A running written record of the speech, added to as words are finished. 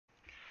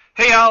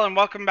Hey y'all, and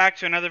welcome back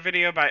to another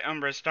video by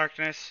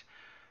UmbrasDarkness.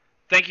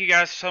 Thank you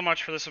guys so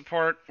much for the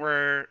support.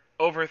 We're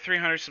over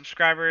 300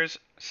 subscribers,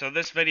 so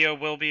this video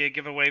will be a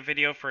giveaway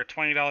video for a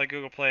 $20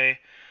 Google Play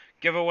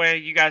giveaway.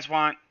 You guys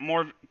want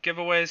more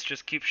giveaways,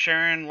 just keep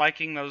sharing,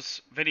 liking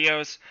those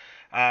videos.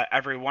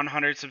 Every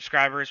 100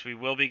 subscribers, we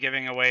will be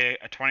giving away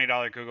a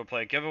 $20 Google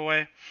Play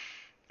giveaway.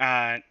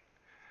 The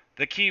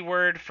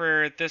keyword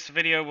for this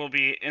video will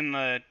be in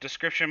the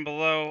description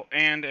below,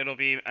 and it'll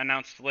be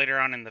announced later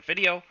on in the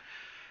video.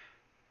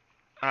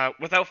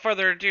 Without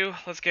further ado,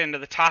 let's get into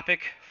the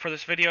topic for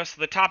this video. So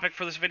the topic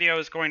for this video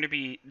is going to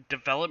be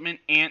development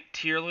ant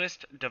tier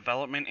list.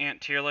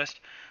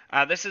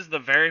 This is the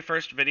very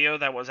first video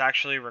that was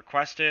actually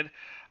requested.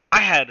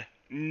 I had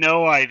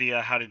no idea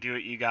how to do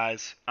it, you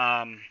guys.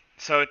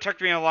 So it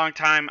took me a long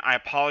time. I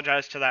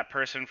apologize to that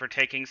person for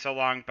taking so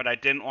long, but I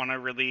didn't want to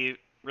really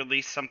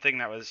release something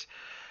that was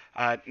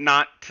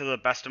not to the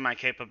best of my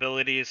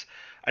capabilities.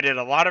 I did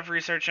a lot of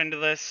research into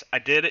this. I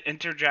did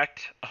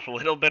interject a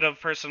little bit of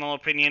personal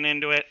opinion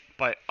into it,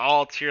 but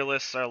all tier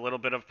lists are a little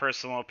bit of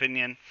personal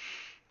opinion.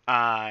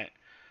 But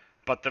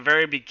the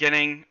very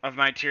beginning of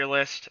my tier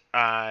list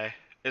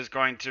is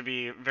going to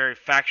be very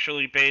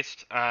factually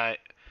based.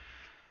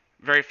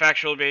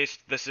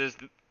 This is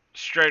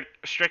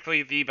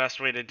strictly the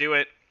best way to do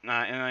it.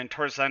 And then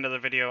towards the end of the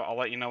video, I'll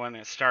let you know when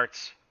it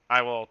starts.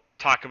 I will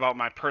talk about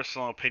my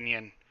personal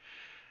opinion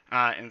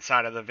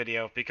inside of the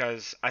video,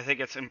 because I think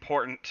it's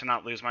important to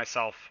not lose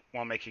myself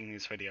while making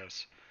these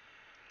videos.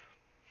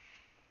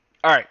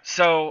 Alright,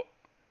 so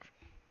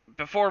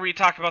before we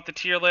talk about the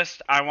tier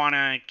list, I want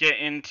to get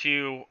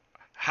into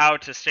how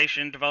to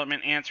station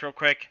development ants real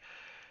quick.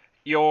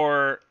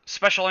 Your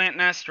special ant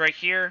nest right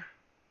here,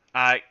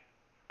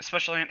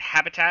 special ant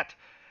habitat,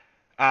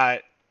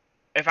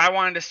 if I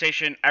wanted to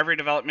station every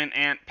development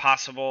ant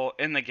possible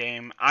in the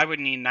game, I would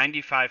need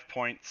 95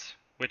 points,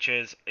 which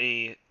is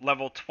a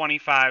level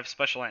 25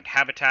 special ant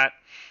habitat,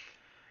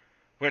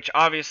 which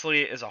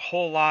obviously is a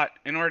whole lot.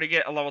 In order to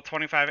get a level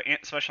 25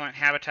 special ant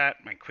habitat,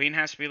 my queen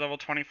has to be level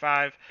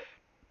 25,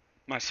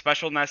 my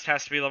special nest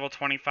has to be level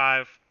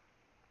 25,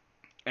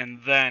 and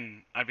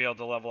then I'd be able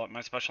to level up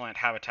my special ant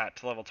habitat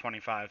to level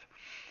 25.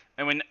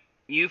 And when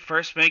you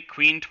first make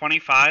queen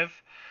 25,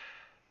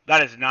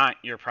 that is not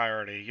your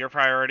priority. Your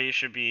priority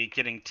should be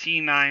getting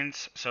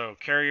T9s, so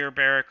carrier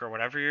barrack or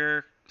whatever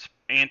your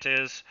ant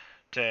is,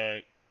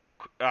 to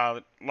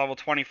level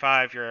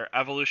 25, your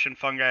evolution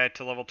fungi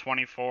to level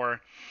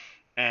 24,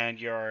 and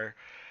your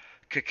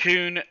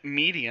cocoon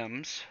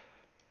mediums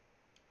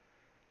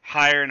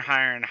higher and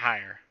higher and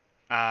higher.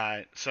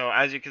 So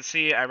as you can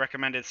see, I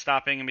recommended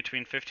stopping in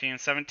between 15 and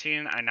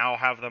 17. I now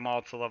have them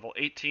all to level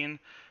 18.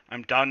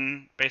 I'm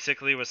done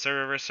basically with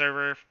server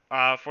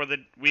for the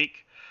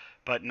week,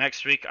 but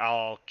next week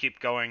I'll keep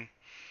going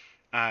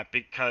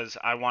because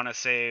I want to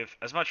save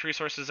as much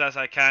resources as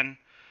I can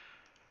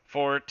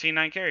for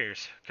T9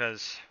 carriers,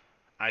 because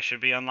I should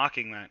be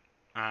unlocking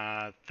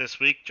that this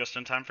week just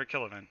in time for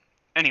kill event.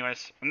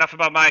 Anyways, enough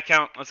about my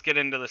account. Let's get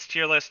into this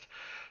tier list.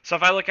 So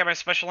if I look at my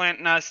special ant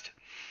nest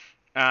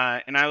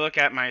and I look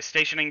at my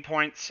stationing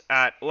points,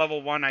 at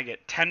level 1 I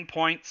get 10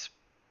 points.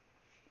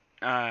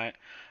 I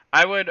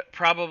would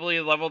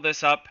probably level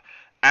this up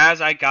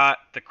as I got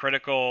the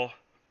critical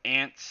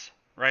ants,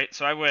 right?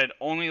 So I would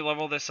only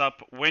level this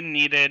up when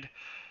needed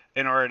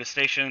in order to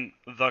station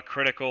the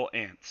critical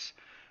ants.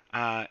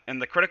 And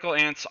the critical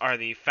ants are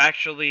the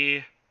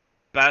factually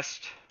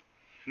best,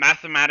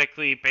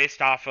 mathematically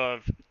based off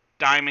of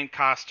diamond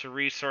cost to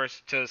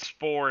resource to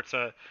spore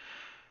to.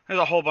 There's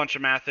a whole bunch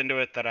of math into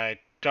it that I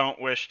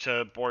don't wish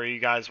to bore you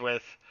guys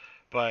with,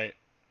 but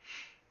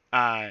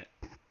as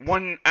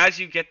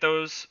you get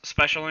those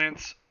special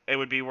ants, it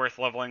would be worth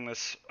leveling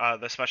this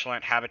the special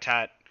ant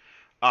habitat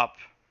up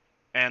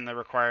and the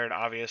required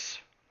obvious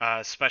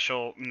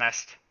special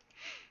nest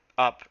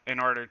up in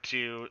order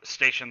to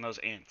station those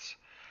ants.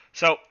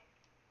 So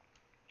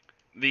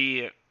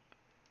the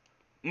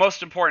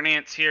most important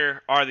ants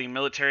here are the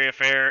military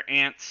affair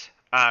ants.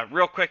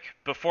 Real quick,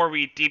 before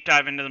we deep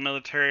dive into the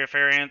military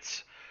affair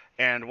ants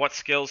and what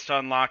skills to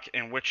unlock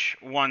and which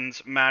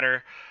ones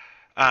matter,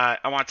 I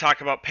want to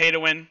talk about pay to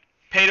win.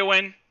 Pay to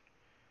win.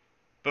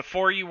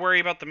 Before you worry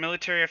about the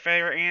military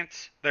affair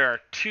ants, there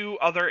are two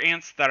other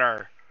ants that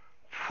are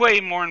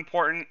way more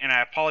important, and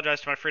I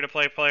apologize to my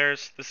free-to-play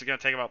players. This is going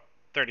to take about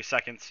 30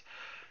 seconds.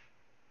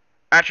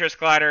 Arttus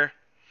glider.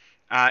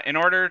 In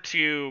order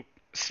to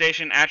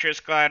station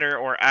Arttus glider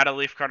or add a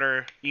leaf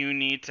cutter, you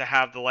need to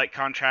have the light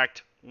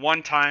contract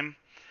one time.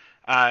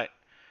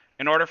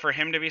 In order for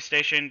him to be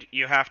stationed,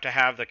 you have to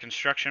have the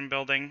construction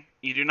building.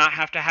 You do not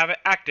have to have it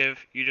active,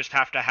 you just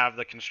have to have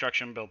the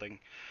construction building.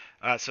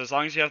 So as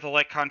long as you have the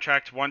light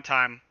contract one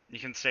time, you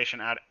can station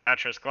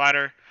Arttus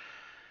glider.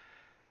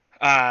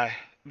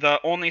 The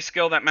only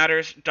skill that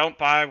matters, don't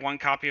buy one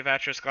copy of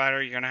Arttus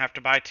glider, you're going to have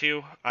to buy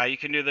two. You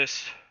can do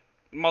this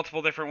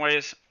multiple different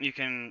ways. You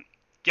can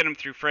get him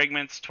through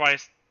fragments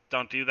twice.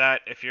 Don't do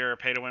that if you're a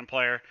pay-to-win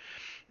player.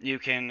 You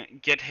can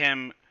get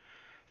him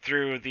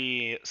through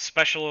the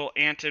special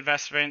ant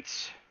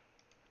investments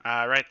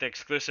right, the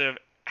exclusive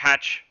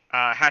hatch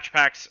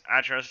packs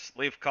address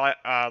leaf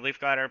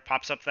glider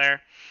pops up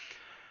there,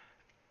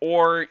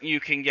 or you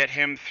can get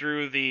him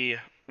through the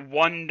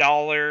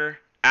 $1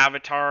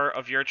 avatar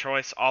of your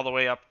choice all the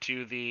way up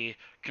to the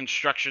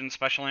construction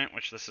special ant,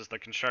 which this is the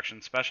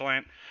construction special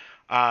ant.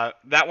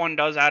 That one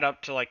does add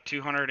up to like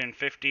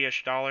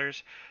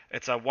 $250-ish.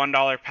 It's a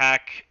 $1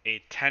 pack,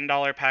 a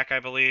 $10 pack, I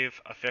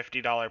believe, a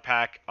 $50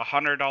 pack, a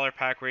 $100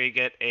 pack where you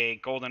get a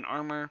golden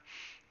armor,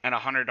 and a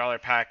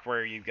 $100 pack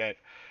where you get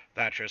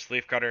Thatcher's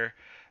leaf cutter.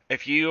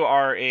 If you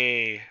are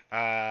a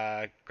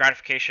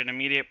gratification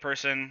immediate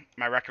person,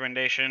 my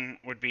recommendation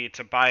would be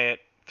to buy it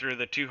through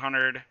the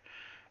 $250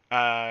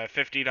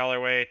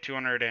 way,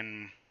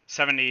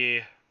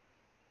 $270,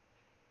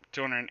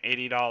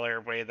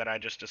 $280 way that I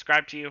just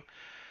described to you,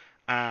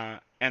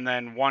 and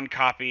then one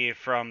copy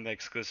from the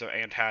exclusive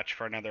ant hatch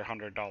for another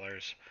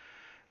 $100.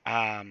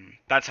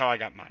 That's how I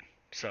got mine.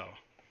 So,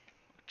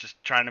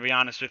 just trying to be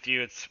honest with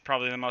you, it's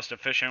probably the most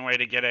efficient way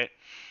to get it.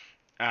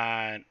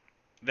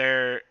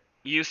 There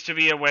used to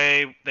be a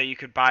way that you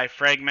could buy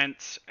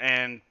fragments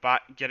and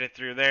get it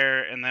through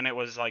there, and then it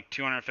was like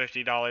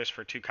 $250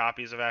 for 2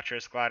 copies of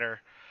Atreus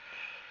Glider.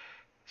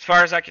 As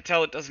far as I could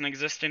tell, it doesn't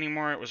exist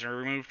anymore. It was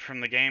removed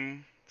from the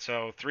game.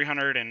 So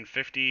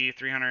 $350,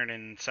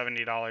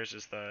 $370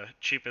 is the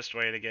cheapest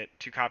way to get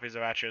 2 copies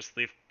of Atreus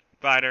Leaf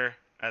Glider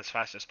as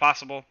fast as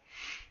possible.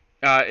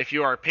 If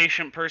you are a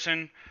patient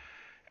person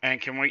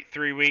and can wait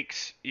 3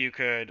 weeks, you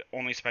could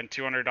only spend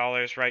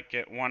 $200, right?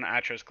 Get 1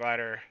 Atreus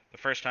Glider the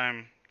first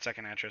time,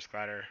 2nd Atreus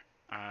Glider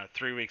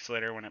 3 weeks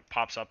later when it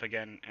pops up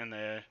again in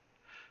the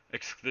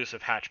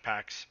exclusive hatch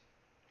packs.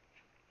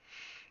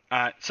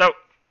 So,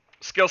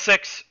 skill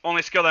 6,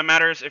 only skill that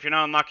matters. If you're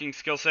not unlocking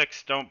skill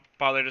 6, don't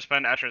bother to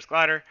spend Atreus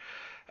Glider.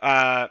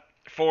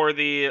 For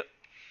the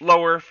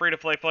lower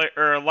free-to-play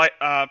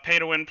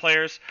pay-to-win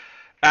players,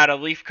 add a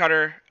leaf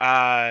cutter.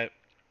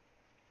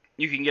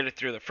 You can get it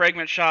through the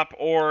fragment shop,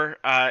 or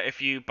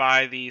if you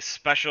buy the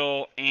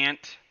special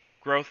ant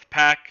growth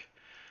pack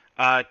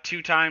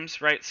 2 times,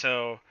 right?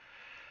 So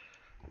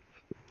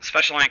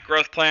special ant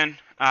growth plan,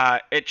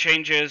 it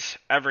changes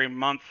every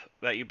month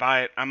that you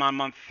buy it. I'm on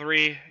month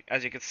 3.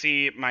 As you can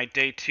see, my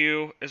day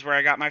 2 is where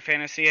I got my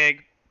fantasy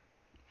egg.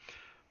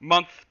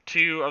 Month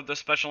 2 of the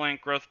special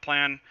ant growth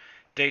plan,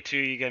 day 2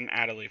 you get an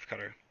add a leaf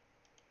cutter.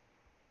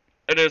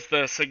 It is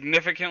the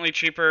significantly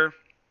cheaper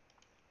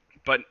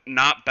but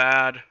not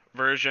bad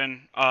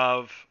version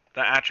of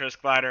the Atreus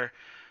Glider.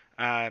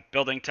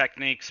 Building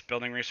techniques,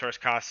 building resource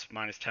costs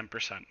minus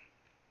 10%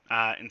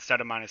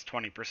 instead of minus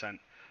 20%.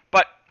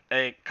 But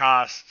it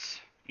costs,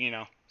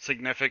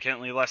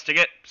 significantly less to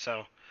get.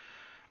 So,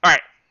 all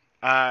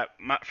right.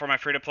 For my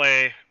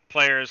free-to-play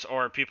players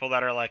or people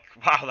that are like,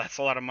 wow, that's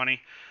a lot of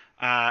money.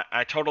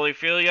 I totally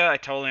feel you. I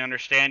totally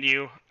understand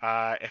you.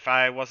 If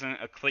I wasn't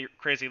a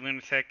crazy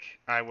lunatic,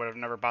 I would have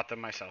never bought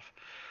them myself.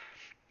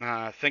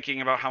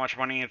 Thinking about how much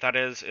money that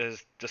is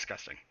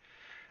disgusting.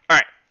 All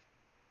right.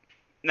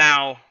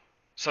 Now,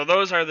 so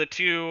those are the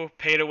 2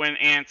 pay-to-win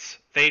ants.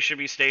 They should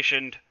be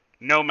stationed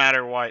no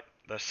matter what.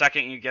 The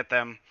second you get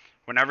them,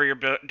 whenever you're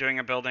doing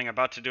a building,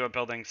 about to do a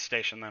building,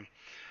 station them.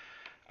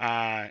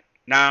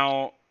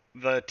 Now,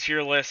 the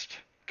tier list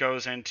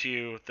goes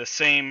into the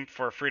same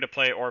for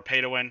free-to-play or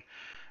pay-to-win.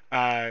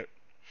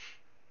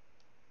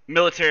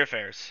 Military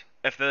affairs.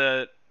 If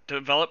the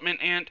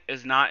development ant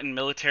is not in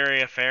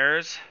military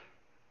affairs,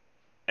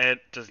 it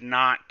does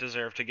not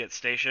deserve to get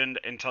stationed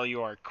until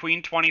you are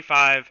Queen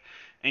 25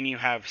 and you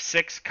have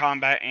 6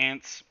 combat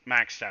ants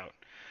maxed out.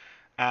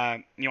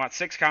 You want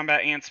 6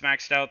 combat ants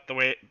maxed out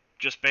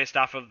just based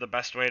off of the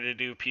best way to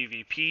do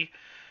PvP,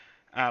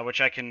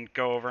 which I can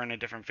go over in a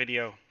different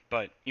video.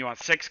 But you want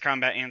 6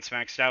 combat ants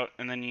maxed out,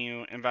 and then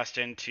you invest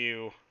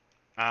into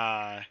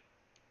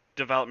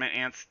development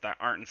ants that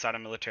aren't inside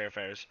of military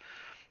affairs.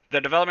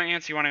 The development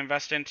ants you want to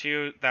invest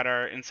into that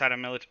are inside of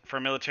for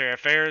military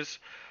affairs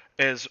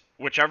is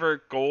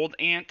whichever gold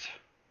ant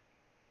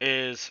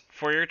is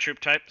for your troop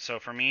type, so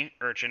for me,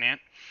 Urchin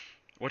Ant.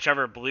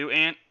 Whichever blue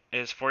ant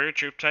is for your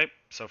troop type,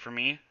 so for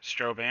me,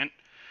 Strobe Ant.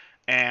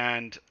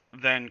 And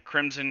then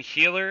Crimson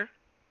Healer,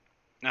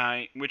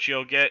 which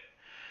you'll get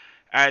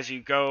as you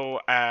go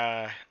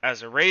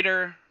as a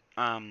raider,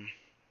 and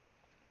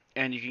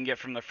you can get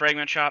from the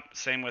fragment shop.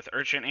 Same with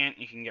Urchin Ant,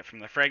 you can get from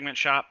the fragment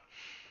shop.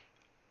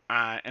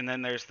 And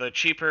then there's the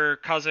cheaper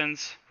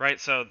cousins, right?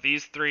 So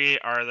these 3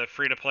 are the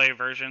free-to-play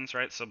versions,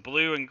 right? So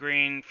blue and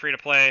green,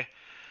 free-to-play.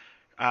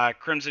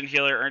 Crimson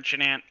Healer,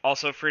 Urchin Ant,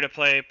 also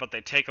free-to-play, but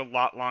they take a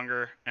lot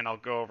longer, and I'll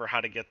go over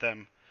how to get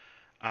them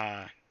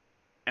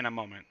in a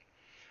moment.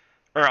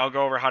 Or I'll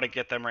go over how to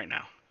get them right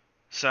now.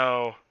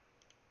 So,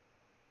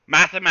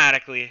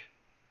 mathematically,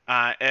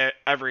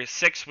 every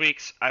 6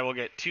 weeks, I will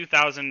get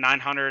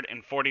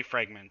 2,940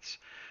 fragments.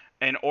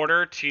 In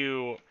order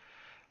to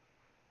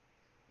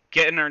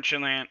get an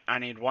Urchin Ant, I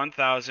need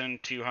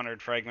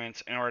 1,200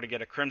 fragments. In order to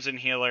get a Crimson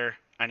Healer,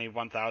 I need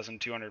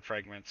 1,200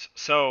 fragments.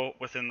 So,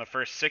 within the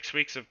first 6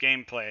 weeks of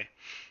gameplay,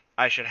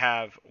 I should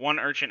have 1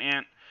 Urchin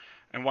Ant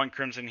and 1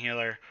 Crimson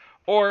Healer.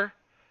 Or,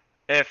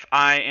 If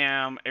I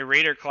am a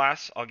Raider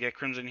class, I'll get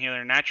Crimson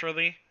Healer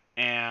naturally,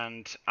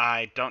 and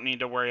I don't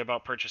need to worry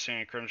about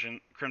purchasing a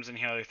Crimson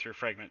Healer through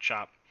Fragment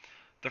Shop.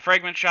 The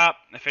Fragment Shop,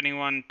 if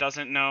anyone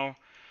doesn't know,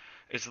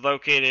 is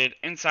located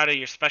inside of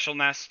your special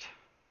nest.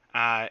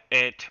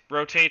 It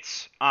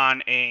rotates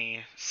on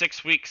a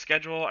 6-week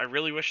schedule. I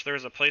really wish there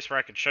was a place where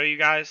I could show you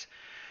guys.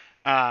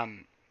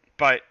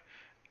 But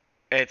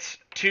it's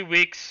 2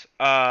 weeks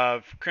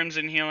of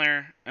Crimson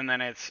Healer, and then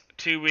it's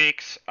 2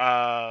 weeks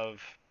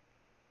of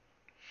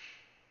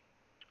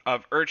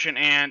Urchin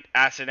Ant,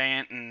 Acid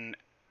Ant, and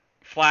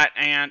Flat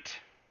Ant,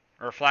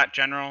 or Flat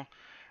General.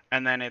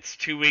 And then it's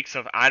 2 weeks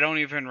of I don't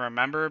even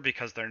remember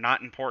because they're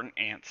not important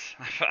ants.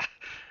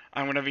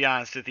 I'm going to be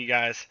honest with you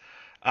guys.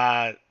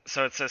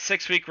 So it's a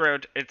 6-week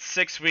road. It's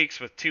 6 weeks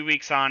with 2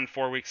 weeks on,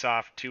 4 weeks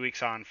off, 2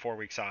 weeks on, 4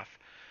 weeks off.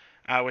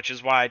 Which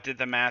is why I did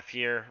the math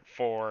here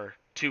for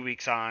 2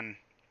 weeks on,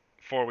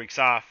 4 weeks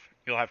off.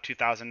 You'll have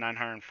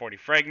 2,940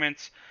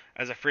 fragments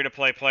as a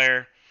free-to-play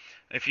player.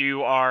 If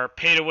you are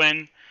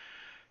pay-to-win,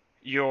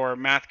 your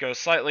math goes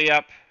slightly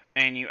up,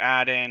 and you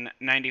add in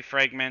 90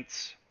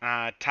 fragments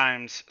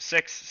times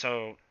 6,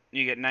 so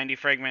you get 90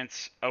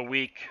 fragments a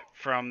week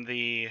from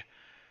the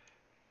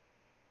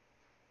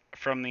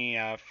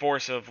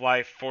Force of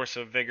Life, Force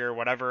of Vigor,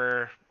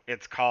 whatever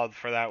it's called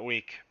for that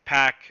week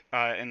pack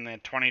in the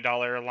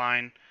 $20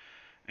 line,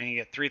 and you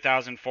get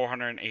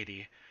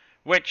 3,480,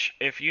 which,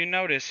 if you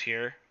notice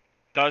here,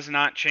 does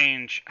not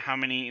change how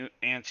many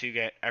ants you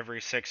get every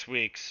 6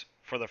 weeks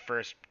for the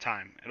first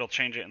time. It'll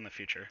change it in the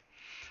future.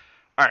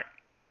 Alright,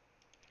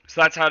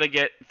 so that's how to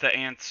get the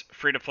ants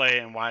free to play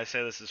and why I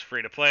say this is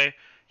free to play.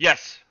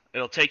 Yes,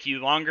 it'll take you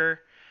longer,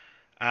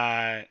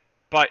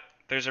 but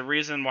there's a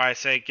reason why I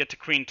say get to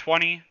Queen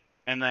 20,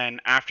 and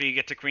then after you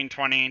get to Queen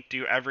 20,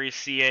 do every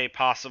CA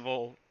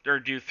possible, or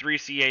do 3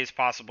 CAs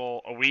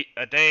possible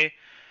a day,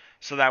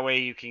 so that way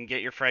you can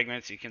get your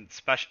fragments, you can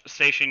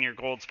station your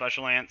gold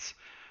special ants,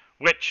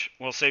 which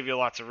will save you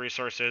lots of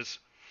resources.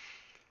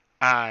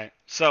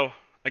 So,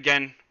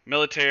 again,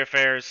 military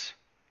affairs.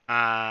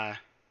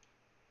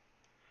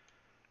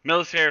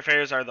 Military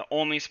affairs are the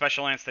only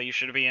special ants that you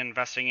should be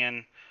investing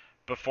in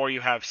before you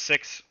have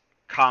 6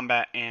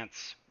 combat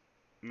ants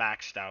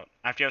maxed out.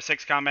 After you have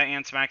 6 combat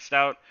ants maxed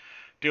out,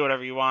 do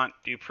whatever you want.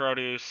 Do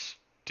produce,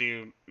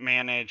 do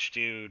manage,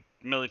 do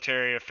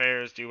military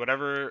affairs, do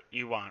whatever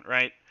you want,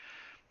 right?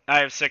 I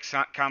have 6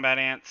 combat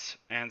ants,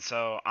 and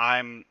so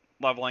I'm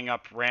leveling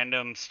up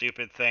random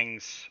stupid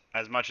things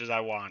as much as I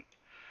want.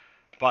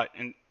 But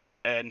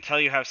until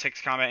you have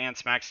 6 combat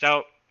ants maxed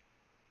out,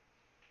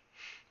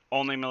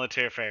 only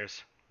military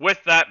affairs.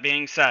 With that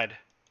being said,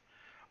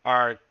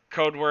 our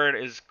code word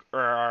is,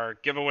 or our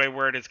giveaway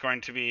word is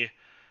going to be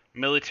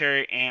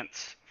military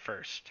ants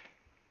first.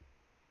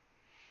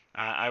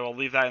 I will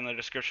leave that in the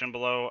description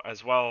below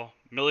as well.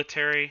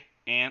 Military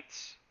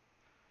ants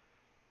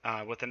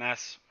with an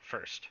S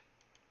first.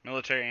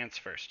 Military ants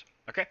first.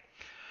 Okay.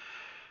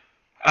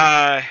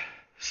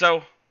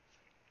 So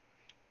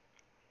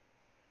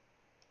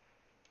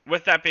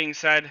with that being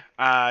said,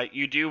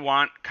 you do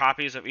want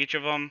copies of each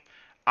of them.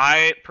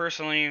 I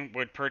personally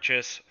would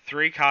purchase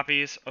 3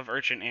 copies of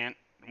Urchin Ant,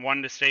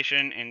 1 to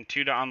station and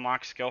 2 to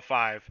unlock skill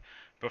 5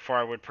 before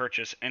I would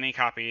purchase any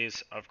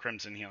copies of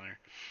Crimson Healer.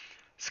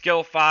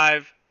 Skill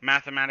 5,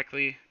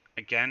 mathematically,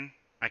 again,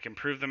 I can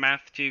prove the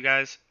math to you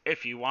guys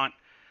if you want,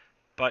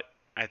 but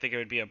I think it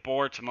would be a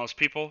bore to most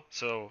people.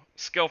 So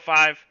skill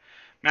 5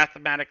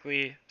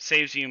 mathematically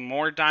saves you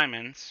more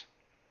diamonds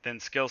than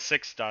skill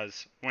 6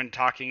 does when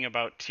talking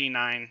about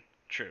T9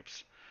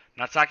 troops.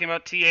 I'm not talking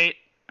about T8.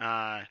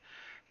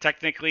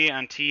 Technically,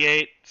 on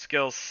T8,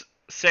 skill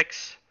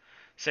 6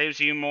 saves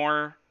you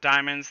more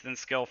diamonds than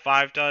skill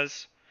 5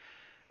 does.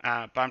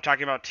 But I'm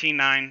talking about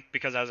T9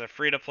 because as a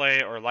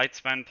free-to-play or light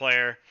spend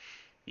player,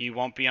 you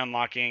won't be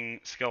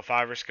unlocking skill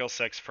 5 or skill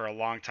 6 for a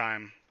long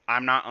time.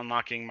 I'm not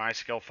unlocking my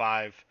skill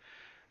 5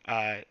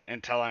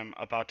 until I'm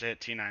about to hit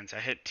T9s. I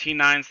hit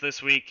T9s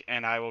this week,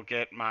 and I will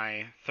get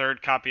my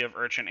 3rd copy of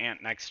Urchin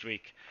Ant next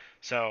week.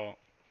 So,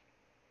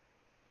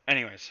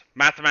 anyways,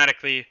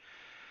 mathematically,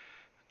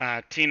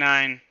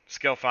 T9,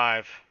 skill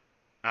 5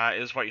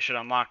 is what you should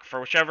unlock for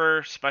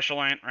whichever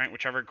special ant, right?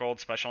 Whichever gold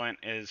special ant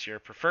is your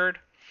preferred.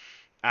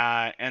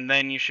 And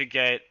then you should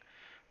get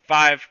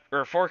 5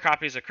 or 4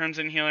 copies of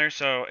Crimson Healer.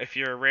 So if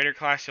you're a Raider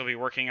class, you'll be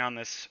working on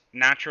this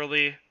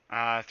naturally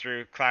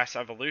through class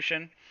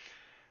evolution.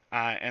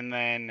 And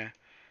then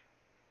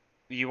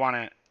you want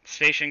to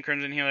station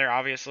Crimson Healer,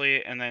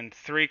 obviously, and then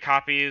 3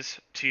 copies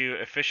to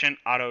efficient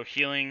auto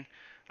healing.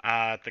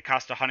 The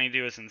cost of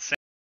Honeydew is insane.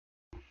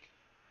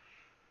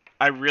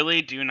 I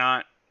really do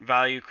not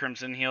value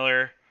Crimson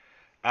Healer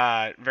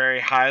very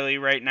highly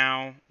right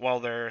now,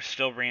 while they're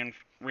still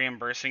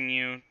reimbursing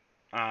you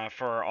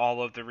for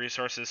all of the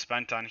resources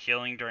spent on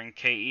healing during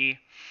KE.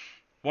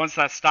 Once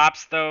that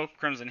stops, though,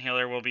 Crimson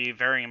Healer will be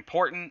very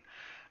important.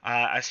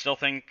 I still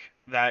think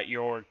that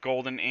your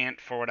golden ant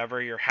for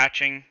whatever you're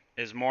hatching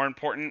is more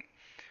important.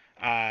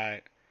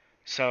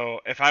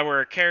 So if I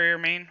were a carrier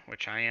main,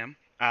 which I am,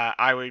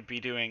 I would be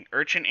doing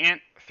Urchin Ant,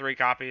 3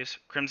 copies,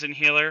 Crimson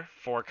Healer,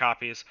 4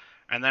 copies,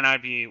 and then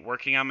I'd be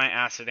working on my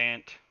Acid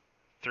Ant,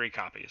 3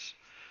 copies.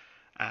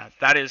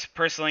 That is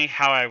personally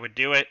how I would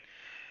do it.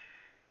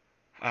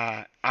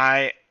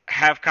 I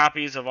have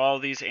copies of all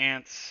these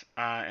ants,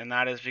 and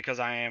that is because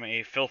I am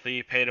a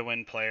filthy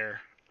pay-to-win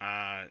player.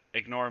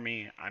 Ignore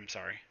me. I'm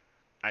sorry.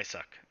 I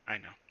suck. I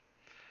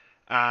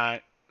know.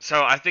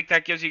 So I think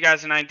that gives you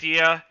guys an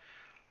idea.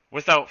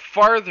 Without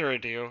further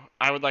ado,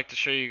 I would like to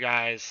show you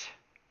guys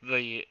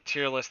the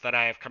tier list that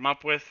I have come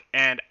up with.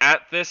 And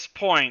at this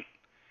point,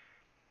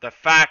 the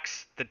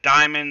facts, the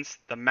diamonds,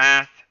 the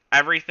math,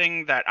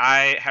 everything that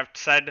I have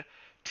said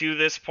to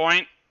this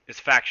point is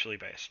factually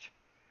based.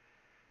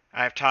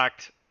 I have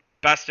talked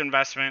best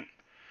investment,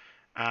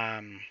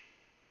 and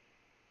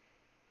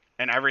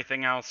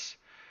everything else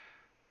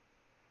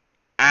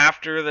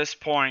after this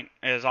point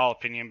is all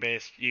opinion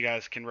based. You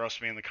guys can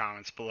roast me in the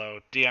comments below.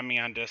 DM me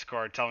on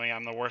Discord. Tell me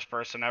I'm the worst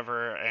person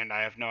ever and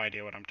I have no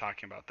idea what I'm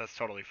talking about. That's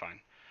totally fine.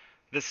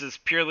 This is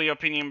purely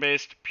opinion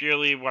based,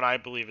 purely what I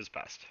believe is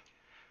best.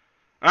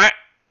 Alright,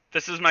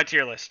 this is my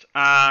tier list.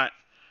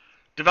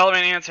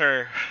 Development ants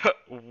are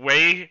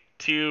way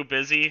too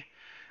busy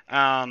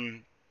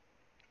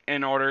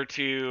in order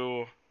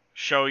to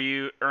show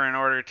you, or in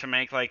order to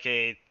make like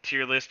a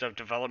tier list of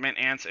development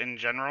ants in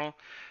general.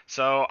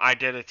 So I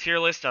did a tier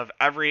list of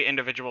every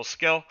individual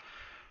skill.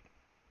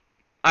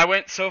 I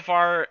went so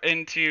far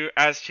into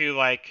as to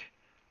like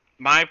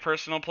my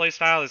personal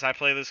playstyle is I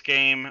play this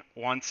game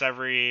once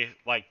every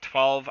like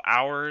 12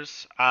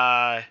 hours.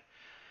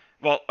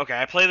 Well, okay,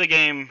 I play the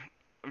game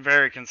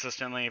very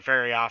consistently,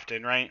 very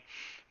often, right?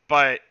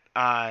 But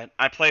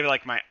I play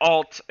like my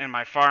alt and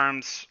my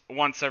farms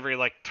once every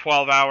like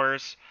 12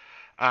 hours.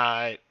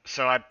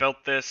 So I built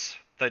this.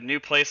 The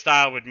new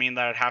playstyle would mean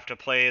that I'd have to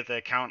play the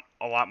account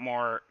a lot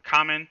more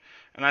common,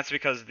 and that's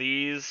because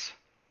these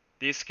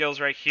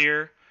skills right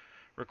here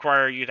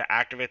require you to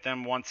activate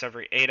them once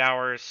every 8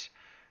 hours.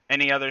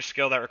 Any other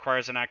skill that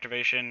requires an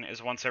activation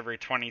is once every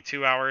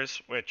 22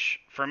 hours, which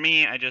for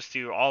me, I just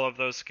do all of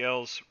those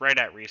skills right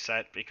at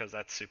reset because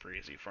that's super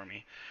easy for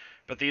me.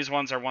 But these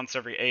ones are once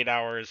every 8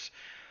 hours,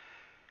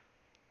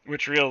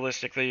 which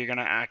realistically you're going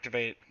to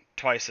activate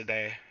twice a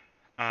day.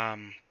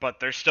 But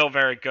they're still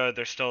very good.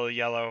 They're still a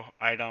yellow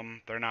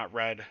item. They're not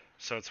red,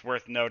 so it's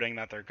worth noting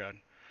that they're good.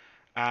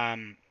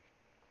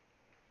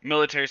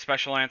 Military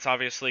special ants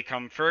obviously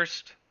come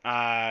first.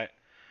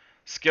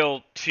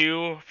 Skill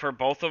 2 for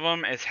both of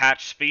them is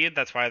hatch speed.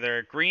 That's why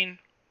they're green.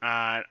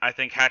 I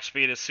think hatch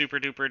speed is super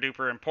duper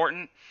duper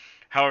important.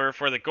 However,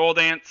 for the gold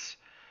ants,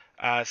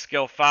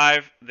 skill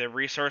 5, the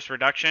resource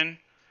reduction,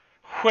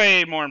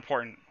 way more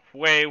important.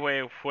 Way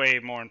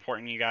more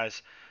important, you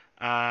guys.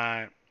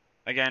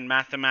 Again,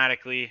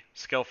 mathematically,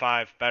 skill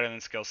 5 better than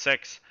skill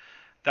 6.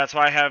 That's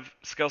why I have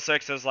skill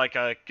 6 as like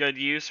a good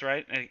use,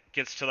 right? It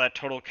gets to that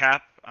total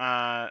cap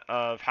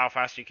of how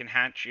fast you can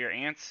hatch your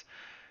ants.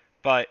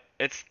 But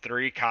it's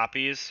 3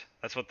 copies.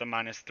 That's what the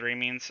 -3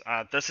 means.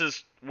 This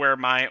is where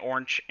my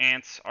orange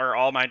ants, or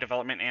all my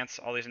development ants,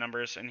 all these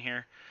numbers in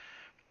here,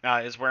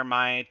 is where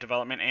my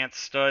development ants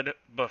stood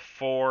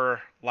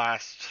before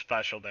last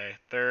special day.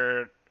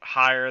 They're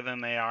higher than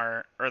they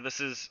are, or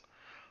this is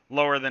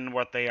lower than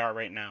what they are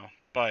right now.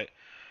 But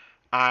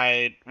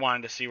I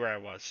wanted to see where I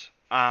was.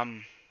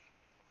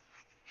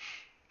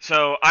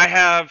 So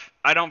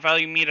I don't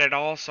value meat at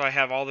all, so I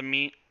have all the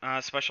meat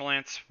special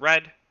ants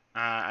red.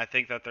 I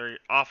think that they're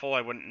awful.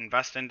 I wouldn't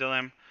invest into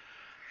them.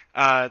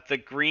 The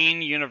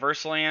green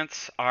universal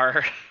ants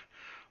are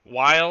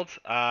wild.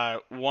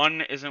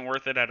 One isn't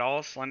worth it at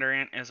all. Slender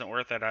ant isn't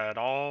worth it at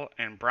all.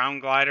 And brown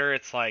glider,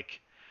 it's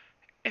like,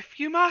 if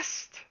you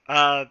must.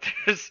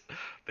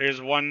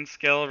 There's one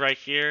skill right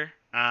here.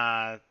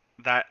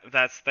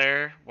 That's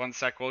there. One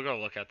sec, we'll go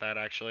look at that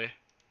actually.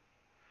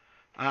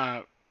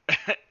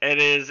 It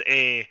is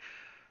a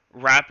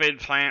rapid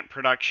plant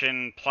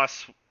production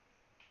plus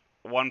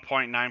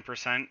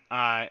 1.9%.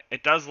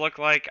 It does look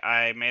like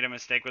I made a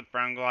mistake with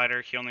Brown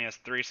Glider. He only has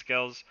 3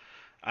 skills.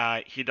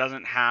 He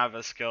doesn't have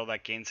a skill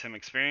that gains him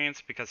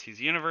experience because he's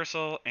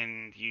universal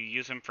and you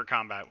use him for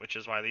combat, which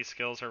is why these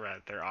skills are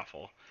red. They're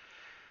awful.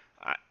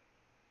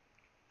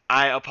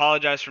 I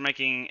apologize for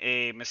making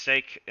a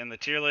mistake in the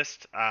tier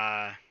list.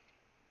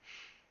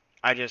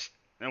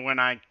 When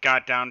I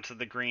got down to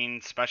the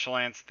green special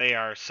ants, they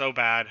are so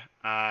bad.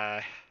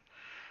 I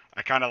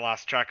kind of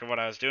lost track of what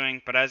I was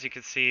doing, but as you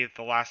can see,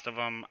 the last of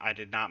them I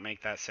did not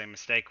make that same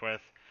mistake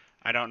with.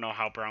 I don't know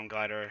how Brown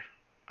Glider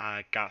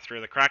got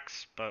through the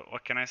cracks, but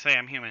what can I say?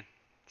 I'm human.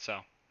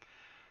 So,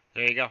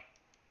 there you go.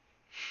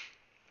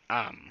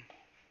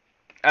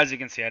 As you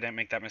can see, I didn't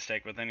make that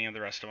mistake with any of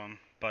the rest of them,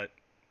 but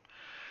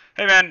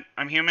hey man,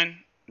 I'm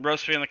human.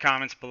 Roast me in the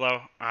comments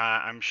below.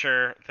 I'm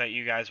sure that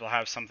you guys will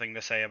have something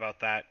to say about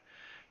that.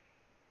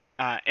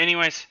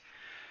 Anyways,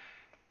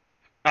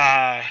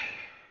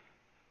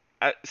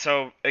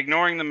 so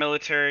ignoring the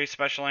military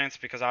special ants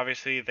because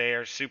obviously they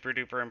are super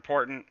duper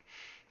important.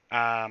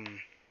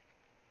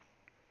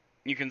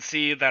 You can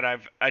see that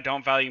I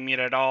don't value meat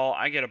at all.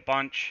 I get a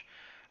bunch.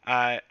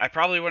 I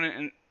probably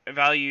wouldn't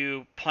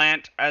value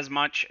plant as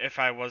much if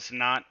I was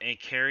not a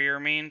carrier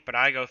main, but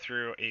I go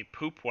through a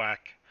poop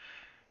whack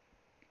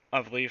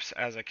of Leafs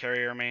as a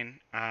carrier main.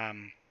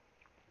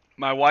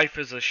 My wife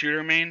is a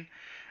shooter main,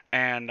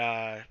 and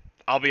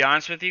I'll be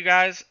honest with you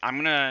guys, I'm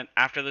gonna,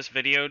 after this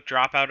video,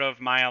 drop out of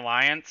my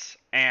alliance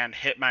and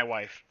hit my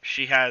wife.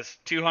 She has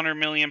 200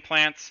 million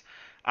plants.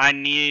 I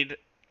need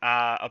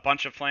a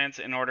bunch of plants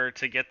in order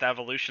to get the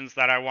evolutions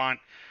that I want.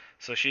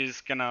 So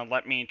she's gonna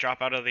let me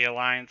drop out of the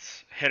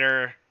alliance, hit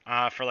her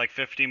for like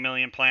 50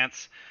 million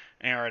plants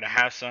in order to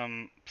have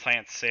some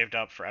plants saved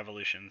up for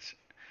evolutions.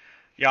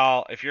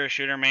 Y'all, if you're a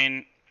shooter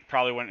main,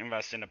 probably wouldn't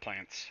invest into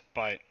plants,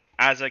 but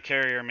as a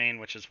carrier main,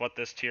 which is what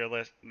this tier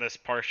list, this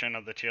portion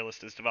of the tier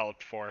list is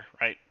developed for,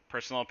 right?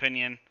 Personal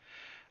opinion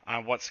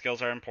on what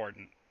skills are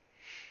important.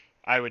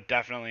 I would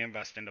definitely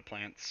invest into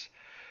plants.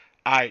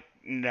 I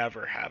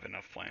never have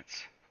enough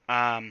plants.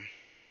 I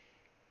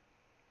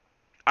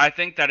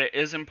think that it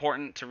is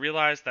important to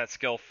realize that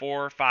skill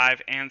 4,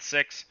 5, and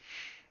 6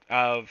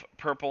 of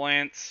purple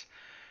ants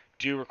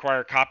do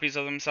require copies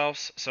of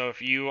themselves. So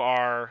if you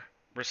are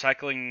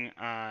recycling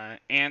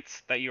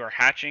ants that you are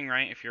hatching,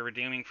 right? If you're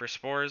redeeming for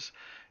spores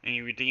and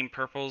you redeem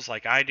purples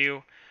like I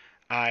do,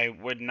 I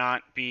would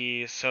not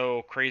be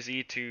so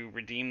crazy to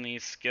redeem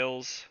these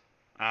skills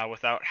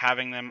without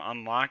having them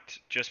unlocked,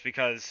 just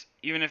because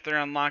even if they're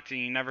unlocked and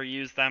you never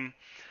use them,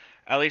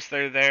 at least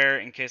they're there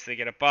in case they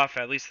get a buff.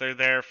 At least they're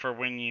there for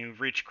when you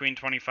reach Queen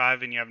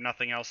 25 and you have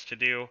nothing else to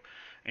do,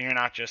 and you're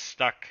not just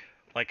stuck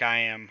like I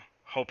am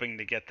hoping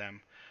to get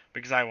them,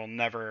 because I will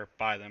never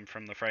buy them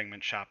from the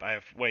fragment shop. I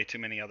have way too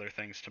many other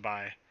things to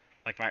buy,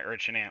 like my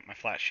Urchin Ant, my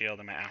Flat Shield,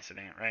 and my Acid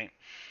Ant,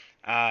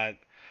 right?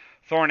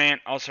 Thorn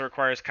Ant also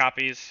requires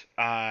copies.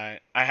 I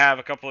have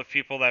a couple of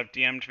people that have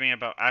DM'd me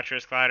about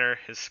Atreus Glider.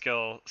 His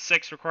skill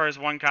 6 requires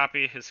 1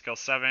 copy, his skill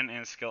 7 and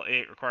his skill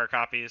 8 require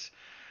copies.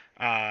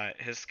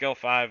 His skill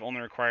 5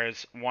 only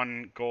requires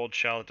 1 gold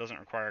shell. It doesn't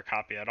require a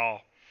copy at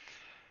all.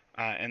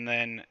 And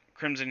then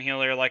Crimson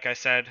Healer, like I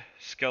said,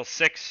 skill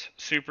 6,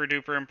 super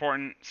duper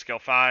important. Skill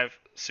 5,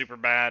 super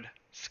bad.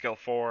 Skill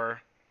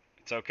 4,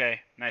 it's okay.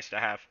 Nice to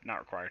have, not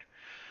required.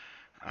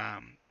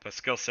 But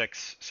skill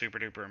 6, super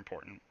duper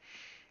important.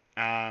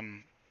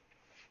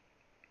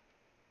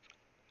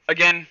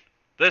 Again,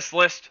 this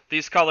list,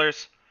 these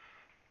colors,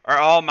 are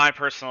all my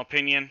personal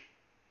opinion.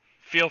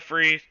 Feel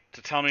free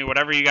to tell me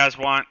whatever you guys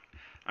want.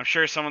 I'm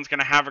sure someone's going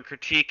to have a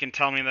critique and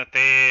tell me that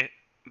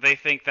they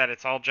think that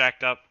it's all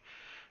jacked up.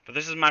 But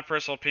this is my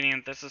personal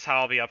opinion. This is how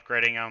I'll be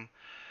upgrading them.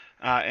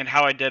 And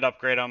how I did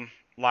upgrade them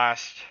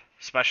last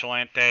Special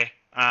Ant Day.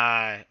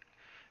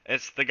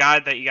 It's the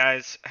guide that you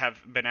guys have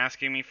been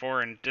asking me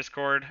for in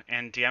Discord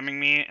and DMing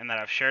me, and that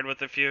I've shared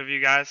with a few of you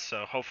guys,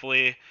 so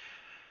hopefully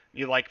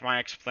you like my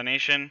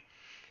explanation.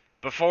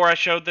 Before I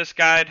showed this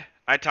guide,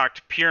 I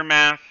talked pure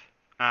math.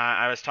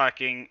 I was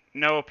talking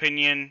no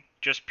opinion,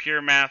 just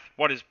pure math,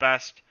 what is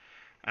best.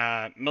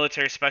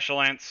 Military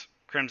Special Ants,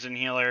 Crimson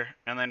Healer,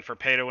 and then for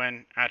pay to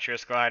win,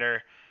 Atreus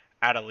Glider,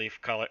 add a Leaf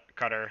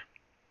Cutter.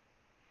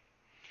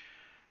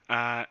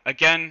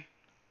 Again,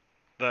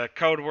 the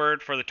code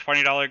word for the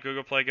 $20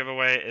 Google Play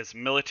giveaway is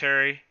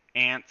Military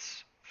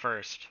Ants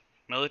First.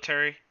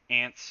 Military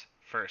Ants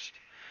First.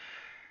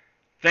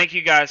 Thank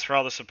you guys for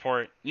all the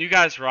support. You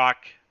guys rock.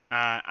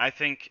 I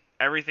think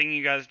everything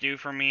you guys do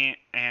for me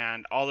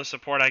and all the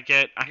support I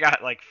get. I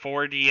got like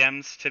 4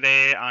 DMs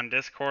today on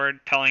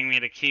Discord telling me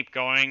to keep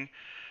going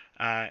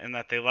and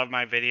that they love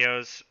my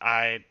videos.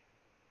 I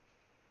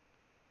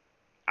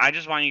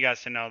just want you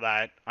guys to know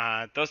that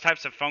those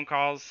types of phone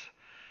calls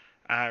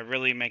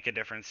really make a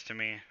difference to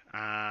me.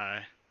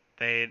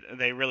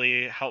 They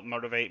really help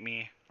motivate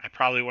me. I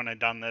probably wouldn't have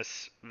done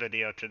this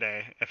video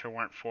today if it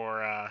weren't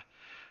for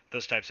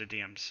those types of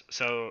DMs.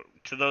 So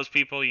to those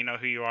people, you know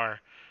who you are.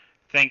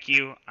 Thank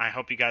you. I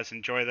hope you guys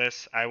enjoy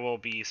this. I will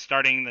be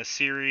starting the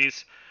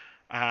series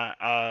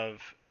of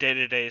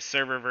day-to-day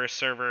server versus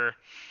server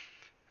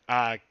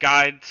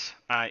guides.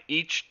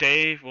 Each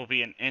day will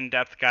be an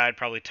in-depth guide,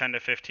 probably 10 to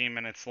 15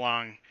 minutes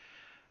long.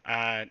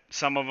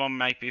 Some of them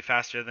might be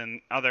faster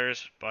than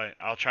others, but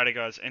I'll try to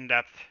go as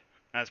in-depth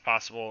as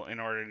possible in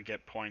order to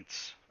get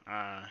points.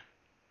 Yeah.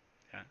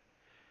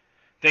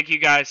 Thank you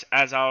guys.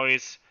 As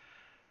always,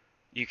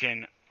 you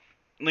can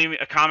leave me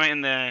a comment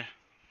in the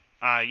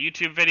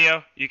YouTube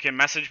video. You can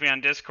message me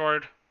on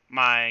Discord.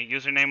 My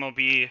username will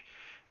be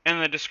in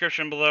the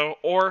description below.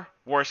 Or,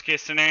 worst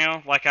case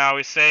scenario, like I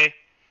always say,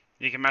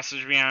 you can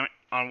message me on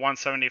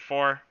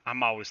 174.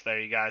 I'm always there,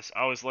 you guys.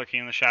 Always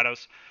lurking in the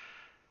shadows.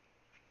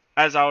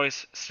 As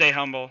always, stay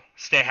humble,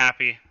 stay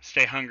happy,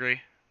 stay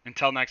hungry.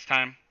 Until next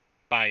time,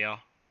 bye, y'all.